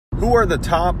Who are the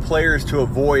top players to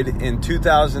avoid in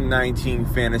 2019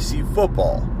 fantasy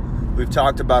football? We've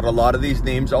talked about a lot of these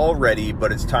names already,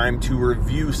 but it's time to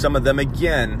review some of them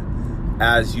again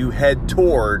as you head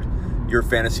toward your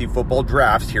fantasy football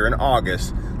drafts here in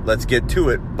August. Let's get to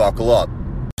it. Buckle up.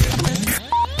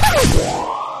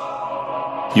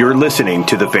 You're listening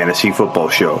to the Fantasy Football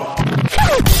Show.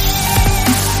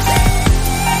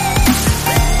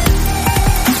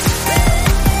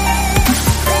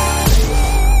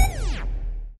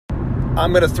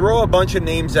 I'm going to throw a bunch of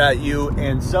names at you,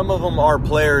 and some of them are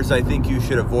players I think you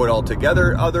should avoid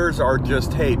altogether. Others are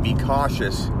just, hey, be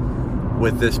cautious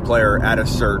with this player at a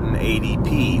certain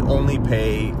ADP. Only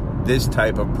pay this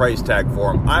type of price tag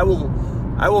for him. I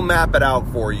will map it out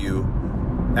for you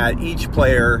at each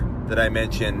player that I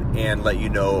mention and let you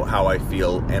know how I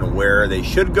feel and where they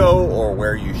should go or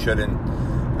where you shouldn't,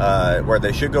 where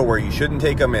they should go, where you shouldn't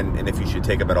take them, and if you should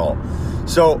take them at all.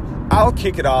 So I'll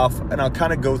kick it off and I'll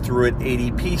kind of go through it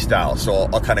ADP style. So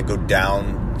I'll kind of go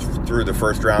down through the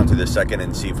first round to the second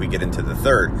and see if we get into the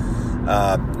third.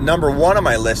 Number one on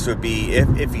my list would be,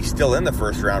 if he's still in the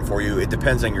first round for you, it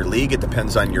depends on your league, it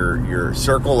depends on your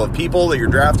circle of people that you're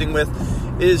drafting with,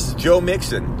 is Joe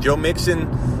Mixon. Joe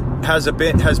Mixon has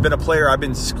been a player I've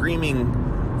been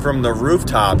screaming from the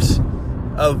rooftops,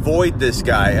 avoid this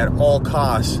guy at all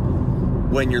costs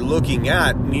when you're looking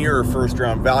at near first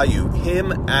round value.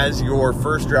 Him as your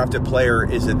first drafted player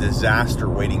is a disaster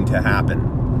waiting to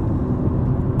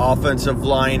happen. Offensive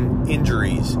line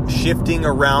injuries, shifting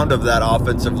around of that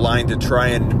offensive line to try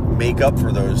and make up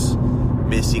for those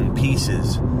missing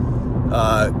pieces.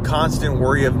 Constant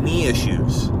worry of knee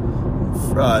issues.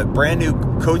 Brand new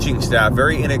coaching staff,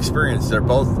 very inexperienced. They're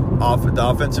both the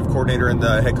offensive coordinator and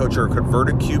the head coach are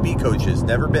converted QB coaches,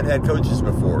 never been head coaches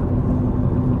before.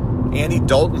 Andy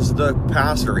Dalton's the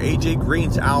passer. AJ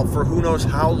Green's out for who knows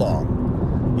how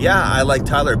long. Yeah, I like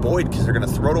Tyler Boyd because they're going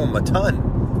to throw to him a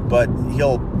ton, but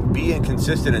he'll be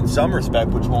inconsistent in some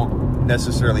respect, which won't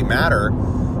necessarily matter.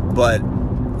 But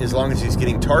as long as he's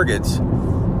getting targets,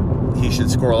 he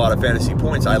should score a lot of fantasy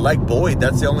points. I like Boyd.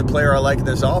 That's the only player I like in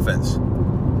this offense.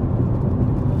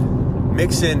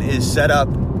 Mixon is set up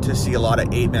to see a lot of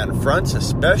 8-man fronts,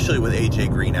 especially with AJ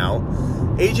Green out.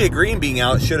 AJ Green being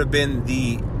out should have been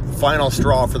the final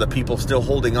straw for the people still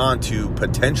holding on to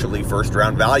potentially first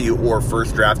round value or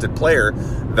first drafted player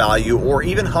value or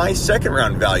even high second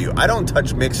round value. I don't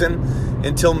touch Mixon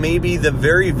until maybe the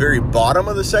very, very bottom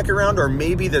of the second round or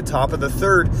maybe the top of the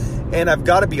third. And I've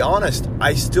got to be honest,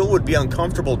 I still would be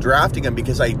uncomfortable drafting him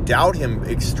because I doubt him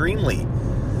extremely.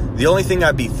 The only thing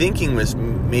I'd be thinking was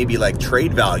maybe like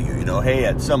trade value. You know, hey,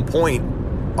 at some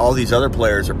point, all these other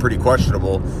players are pretty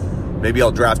questionable. Maybe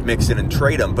I'll draft Mixon and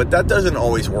trade him. But that doesn't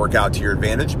always work out to your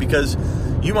advantage because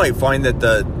you might find that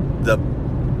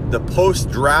the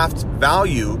post-draft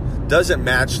value doesn't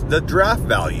match the draft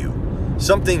value.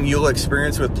 Something you'll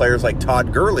experience with players like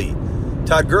Todd Gurley.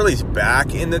 Todd Gurley's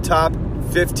back in the top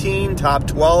 15, top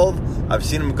 12. I've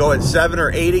seen him go at 7 or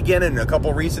 8 again in a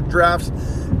couple recent drafts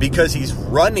because he's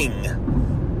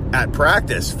running at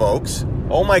practice, folks.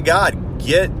 Oh my God,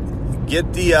 get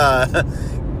the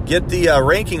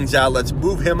rankings out. Let's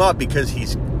move him up because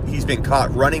he's been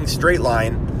caught running straight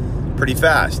line pretty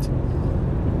fast.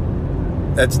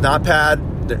 That's not pad.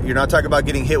 You're not talking about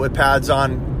getting hit with pads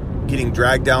on, getting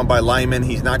dragged down by linemen.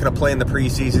 He's not going to play in the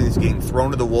preseason. He's getting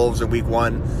thrown to the Wolves in week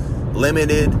 1.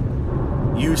 Limited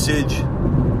usage.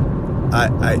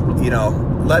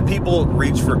 Let people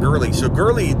reach for Gurley. So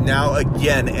Gurley now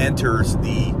again enters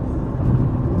the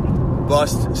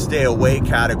bust stay away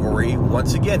category.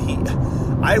 Once again,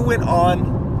 I went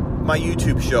on my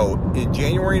YouTube show in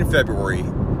January and February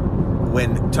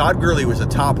when Todd Gurley was a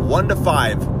top 1 to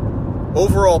 5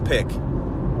 overall pick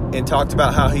and talked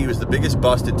about how he was the biggest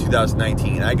bust in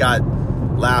 2019. I got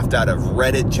laughed out of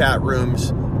Reddit chat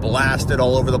rooms, blasted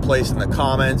all over the place in the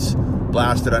comments,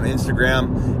 blasted on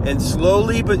Instagram, and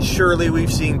slowly but surely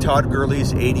we've seen Todd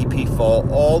Gurley's ADP fall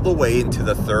all the way into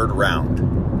the third round.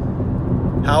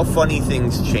 How funny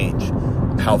things change.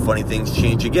 How funny things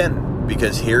change again,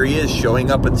 because here he is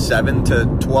showing up at 7 to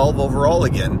 12 overall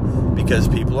again because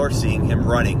people are seeing him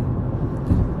running.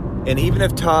 And even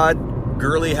if Todd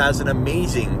Gurley has an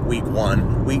amazing week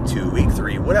 1, week 2, week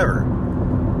 3, whatever,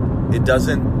 it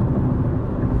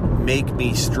doesn't make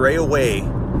me stray away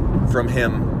from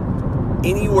him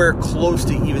anywhere close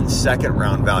to even second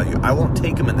round value. I won't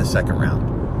take him in the second round.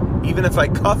 Even if I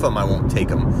cuff him, I won't take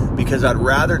him because I'd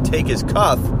rather take his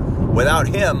cuff without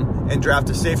him and draft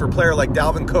a safer player like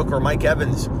Dalvin Cook or Mike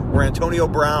Evans or Antonio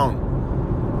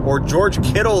Brown or George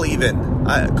Kittle even.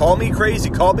 Call me crazy.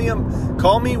 Call me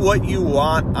what you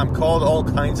want. I'm called all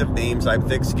kinds of names. I'm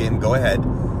thick-skinned. Go ahead.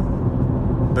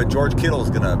 But George Kittle is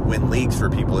going to win leagues for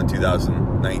people in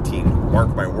 2019.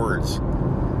 Mark my words.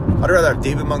 I'd rather have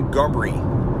David Montgomery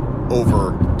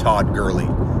over Todd Gurley.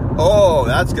 Oh,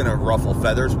 that's going to ruffle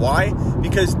feathers. Why?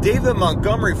 Because David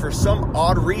Montgomery, for some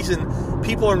odd reason,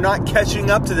 people are not catching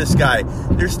up to this guy.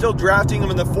 They're still drafting him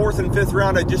in the 4th and 5th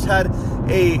round. I just had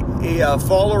a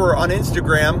follower on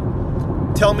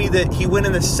Instagram tell me that he went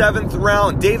in the 7th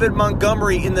round. David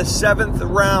Montgomery in the 7th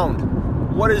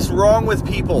round. What is wrong with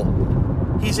people?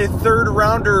 He's a 3rd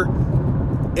rounder,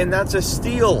 and that's a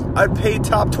steal. I'd pay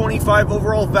top 25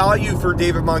 overall value for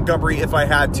David Montgomery if I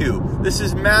had to. This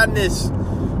is madness.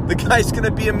 The guy's going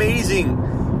to be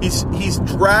amazing. He's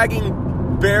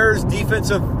dragging Bears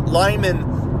defensive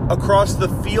linemen across the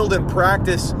field in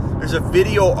practice. There's a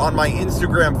video on my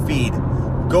Instagram feed.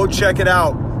 Go check it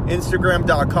out.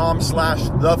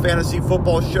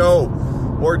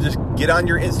 Instagram.com/thefantasyfootballshow. Or just get on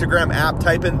your Instagram app,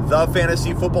 type in The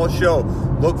Fantasy Football Show.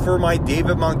 Look for my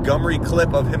David Montgomery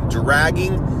clip of him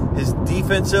dragging his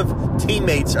defensive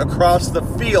teammates across the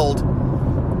field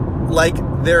like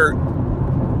they're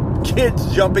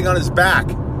kids jumping on his back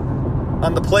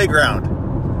on the playground.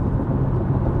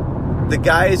 The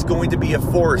guy is going to be a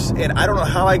force, and I don't know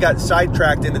how I got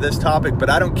sidetracked into this topic, but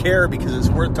I don't care because it's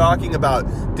worth talking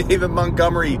about. David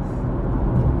Montgomery,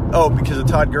 because of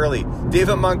Todd Gurley.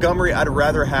 David Montgomery I'd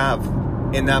rather have,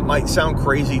 and that might sound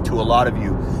crazy to a lot of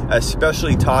you,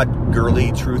 especially Todd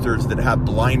Gurley truthers that have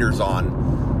blinders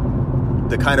on,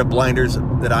 the kind of blinders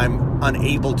that I'm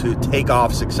unable to take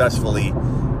off successfully,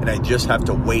 and I just have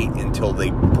to wait until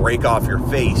they break off your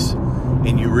face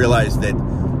and you realize that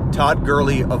Todd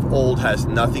Gurley of old has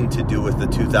nothing to do with the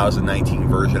 2019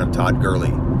 version of Todd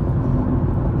Gurley.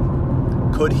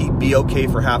 Could he be okay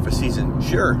for half a season?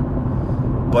 Sure.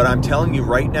 But I'm telling you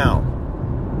right now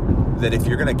that if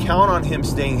you're going to count on him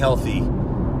staying healthy,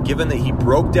 given that he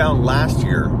broke down last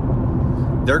year,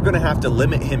 they're going to have to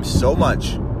limit him so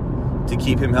much to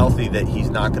keep him healthy that he's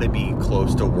not going to be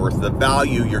close to worth the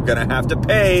value you're going to have to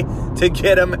pay to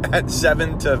get him at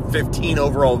 7 to 15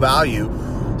 overall value,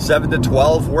 7 to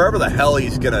 12, wherever the hell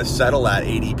he's going to settle at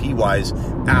ADP-wise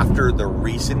after the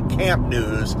recent camp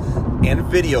news and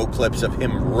video clips of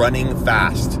him running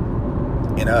fast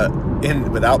in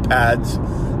without pads.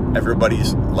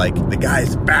 Everybody's like, the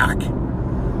guy's back.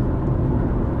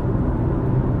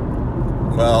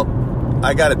 Well,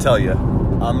 I got to tell you,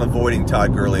 I'm avoiding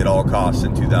Todd Gurley at all costs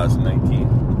in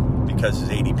 2019 because his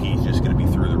ADP is just going to be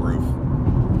through the roof.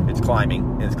 It's climbing,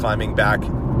 and it's climbing back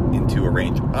into a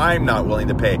range I'm not willing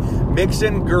to pay.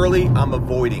 Mixon, Gurley, I'm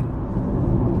avoiding.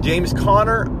 James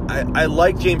Conner, I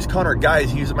like James Conner.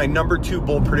 Guys, he's my number 2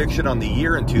 bold prediction on the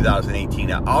year in 2018.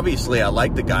 Now, obviously, I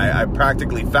like the guy. I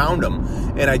practically found him,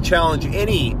 and I challenge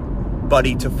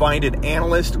anybody to find an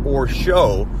analyst or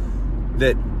show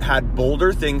that had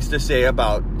bolder things to say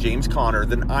about James Conner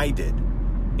than I did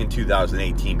in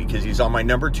 2018, because he's on my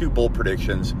number 2 bold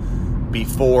predictions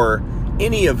before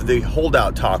any of the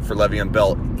holdout talk for Le'Veon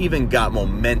Bell even got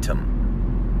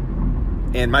momentum.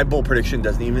 And my bold prediction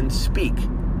doesn't even speak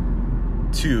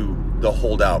to the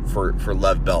holdout for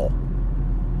Lev Bell.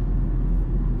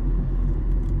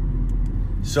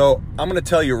 So I'm going to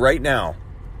tell you right now,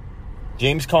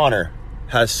 James Conner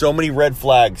has so many red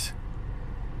flags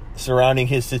surrounding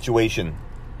his situation.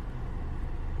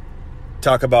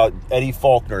 Talk about Eddie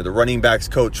Faulkner, the running backs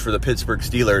coach for the Pittsburgh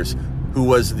Steelers, who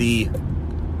was the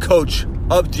coach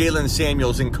of Jalen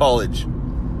Samuels in college.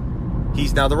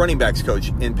 He's now the running backs coach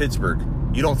in Pittsburgh.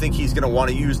 You don't think he's going to want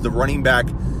to use the running back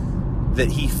that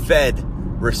he fed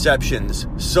receptions,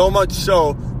 so much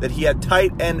so that he had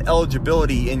tight end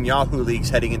eligibility in Yahoo leagues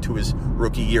heading into his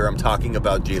rookie year? I'm talking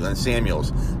about Jalen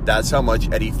Samuels. That's how much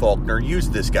Eddie Faulkner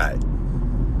used this guy.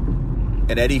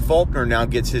 And Eddie Faulkner now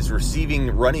gets his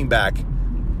receiving running back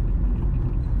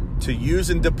to use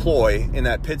and deploy in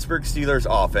that Pittsburgh Steelers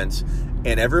offense.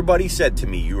 And everybody said to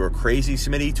me, you are crazy,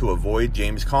 Smitty, to avoid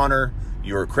James Conner.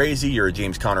 You are crazy. You're a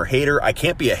James Conner hater. I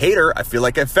can't be a hater. I feel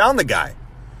like I found the guy.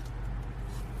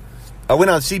 I went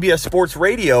on CBS Sports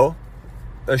Radio,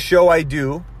 a show I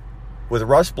do with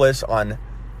Russ Bliss on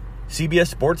CBS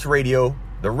Sports Radio,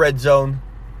 The Red Zone,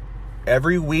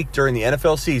 every week during the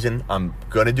NFL season. I'm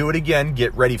going to do it again.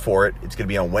 Get ready for it. It's going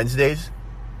to be on Wednesdays,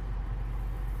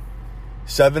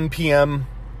 7 p.m.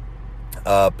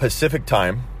 Pacific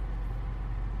time.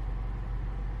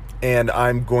 And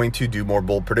I'm going to do more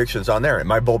bold predictions on there. And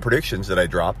my bold predictions that I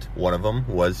dropped, one of them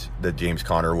was that James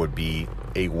Conner would be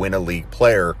a win-a-league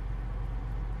player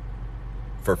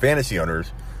for fantasy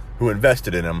owners who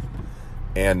invested in him.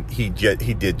 And he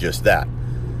did just that.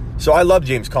 So I love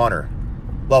James Conner.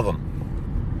 Love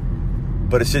him.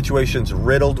 But his situation's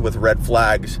riddled with red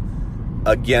flags.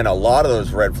 Again, a lot of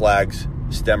those red flags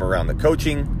stem around the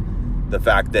coaching. The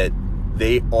fact that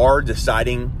they are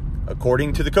deciding,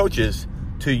 according to the coaches,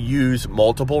 to use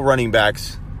multiple running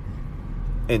backs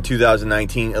in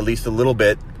 2019, at least a little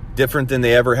bit, different than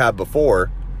they ever have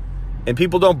before. And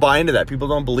people don't buy into that. People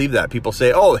don't believe that. People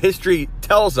say, oh, history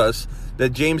tells us that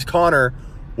James Conner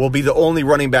will be the only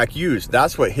running back used.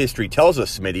 That's what history tells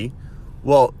us, Smitty.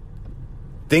 Well,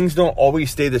 things don't always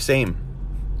stay the same.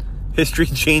 History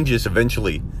changes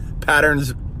eventually.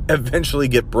 Patterns eventually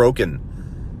get broken.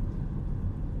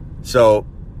 So,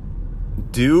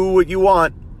 do what you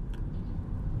want.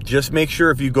 Just make sure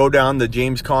if you go down the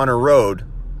James Conner road,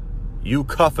 you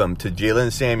cuff him to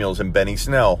Jaylen Samuels and Benny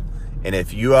Snell. And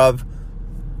if you have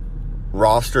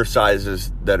roster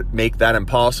sizes that make that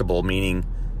impossible, meaning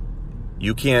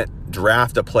you can't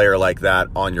draft a player like that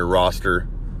on your roster,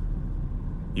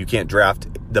 you can't draft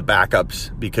the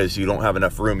backups because you don't have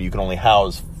enough room, you can only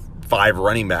house 5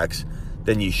 running backs,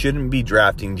 then you shouldn't be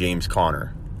drafting James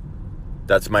Conner.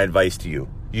 That's my advice to you.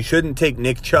 You shouldn't take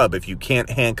Nick Chubb if you can't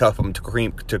handcuff him to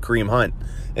Kareem Hunt.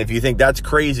 If you think that's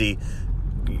crazy,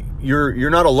 you're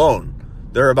not alone.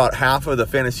 There are about half of the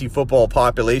fantasy football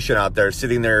population out there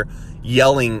sitting there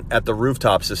yelling at the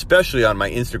rooftops, especially on my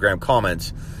Instagram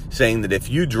comments, saying that if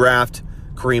you draft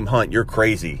Kareem Hunt, you're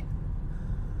crazy.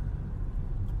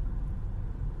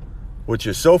 Which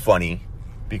is so funny,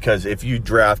 because if you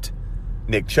draft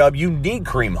Nick Chubb, you need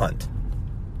Kareem Hunt.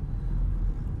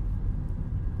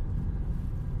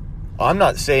 I'm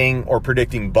not saying or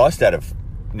predicting bust out of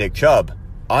Nick Chubb.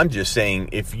 I'm just saying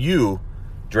if you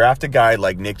draft a guy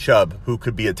like Nick Chubb, who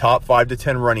could be a top 5 to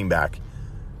 10 running back,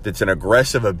 that's an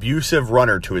aggressive, abusive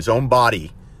runner to his own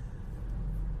body,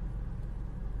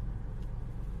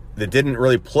 that didn't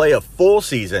really play a full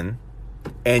season,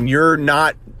 and you're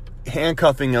not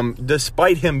handcuffing him,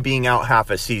 despite him being out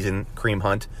half a season, Kareem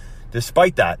Hunt,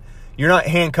 despite that, you're not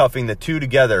handcuffing the two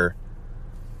together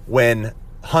when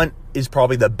Hunt is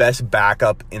probably the best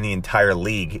backup in the entire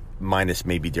league, minus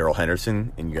maybe Darrell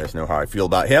Henderson, and you guys know how I feel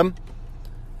about him.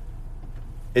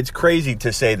 It's crazy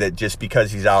to say that just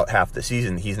because he's out half the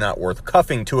season, he's not worth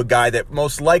cuffing to a guy that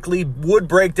most likely would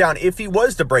break down. If he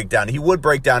was to break down, he would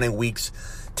break down in weeks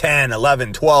 10,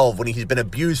 11, 12, when he's been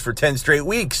abused for 10 straight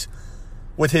weeks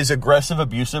with his aggressive,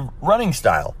 abusive running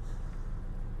style.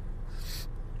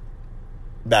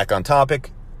 Back on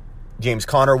topic, James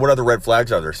Conner, what other red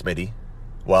flags are there, Smitty?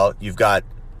 Well, you've got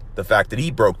the fact that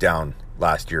he broke down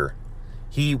last year.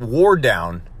 He wore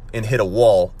down and hit a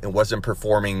wall and wasn't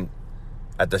performing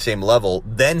at the same level.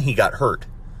 Then he got hurt.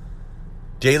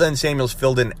 Jaylen Samuels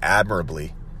filled in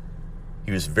admirably.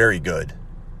 He was very good.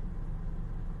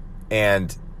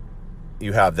 And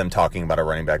you have them talking about a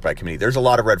running back by committee. There's a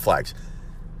lot of red flags.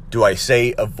 Do I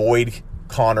say avoid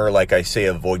Conner like I say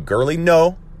avoid Gurley?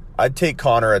 No. I'd take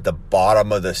Conner at the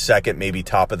bottom of the second, maybe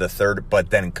top of the third, but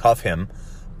then cuff him.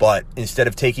 But instead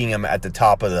of taking him at the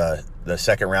top of the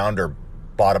second round or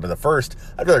bottom of the first,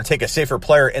 I'd rather take a safer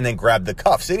player and then grab the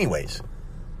cuffs anyways.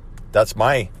 That's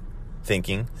my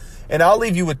thinking. And I'll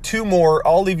leave you with two more.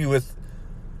 I'll leave you with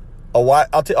a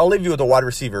wide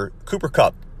receiver, Cooper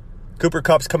Kupp. Cooper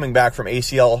Kupp's coming back from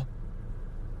ACL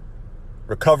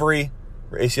recovery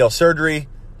or ACL surgery.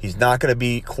 He's not going to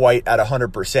be quite at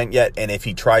 100% yet. And if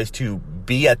he tries to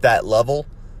be at that level,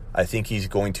 I think he's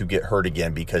going to get hurt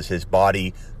again because his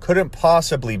body couldn't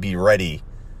possibly be ready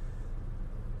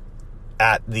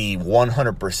at the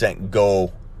 100%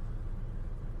 go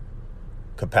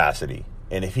capacity.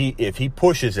 And if he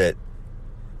pushes it,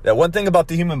 that one thing about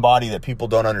the human body that people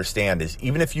don't understand is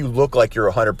even if you look like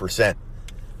you're 100%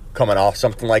 coming off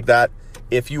something like that,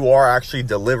 if you are actually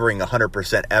delivering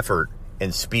 100% effort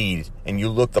and speed and you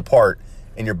look the part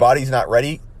and your body's not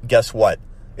ready, guess what?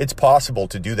 It's possible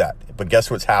to do that. But guess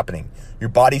what's happening? Your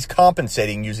body's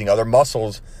compensating using other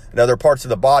muscles and other parts of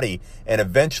the body, and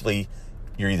eventually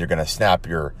you're either going to snap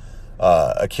your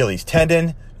Achilles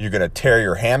tendon, you're going to tear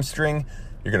your hamstring,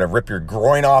 you're going to rip your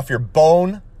groin off your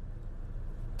bone.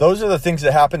 Those are the things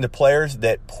that happen to players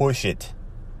that push it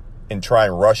and try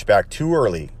and rush back too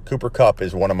early. Cooper Kupp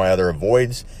is one of my other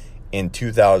avoids in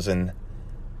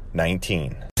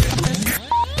 2019.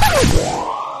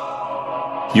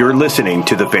 You're listening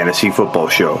to the Fantasy Football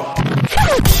Show.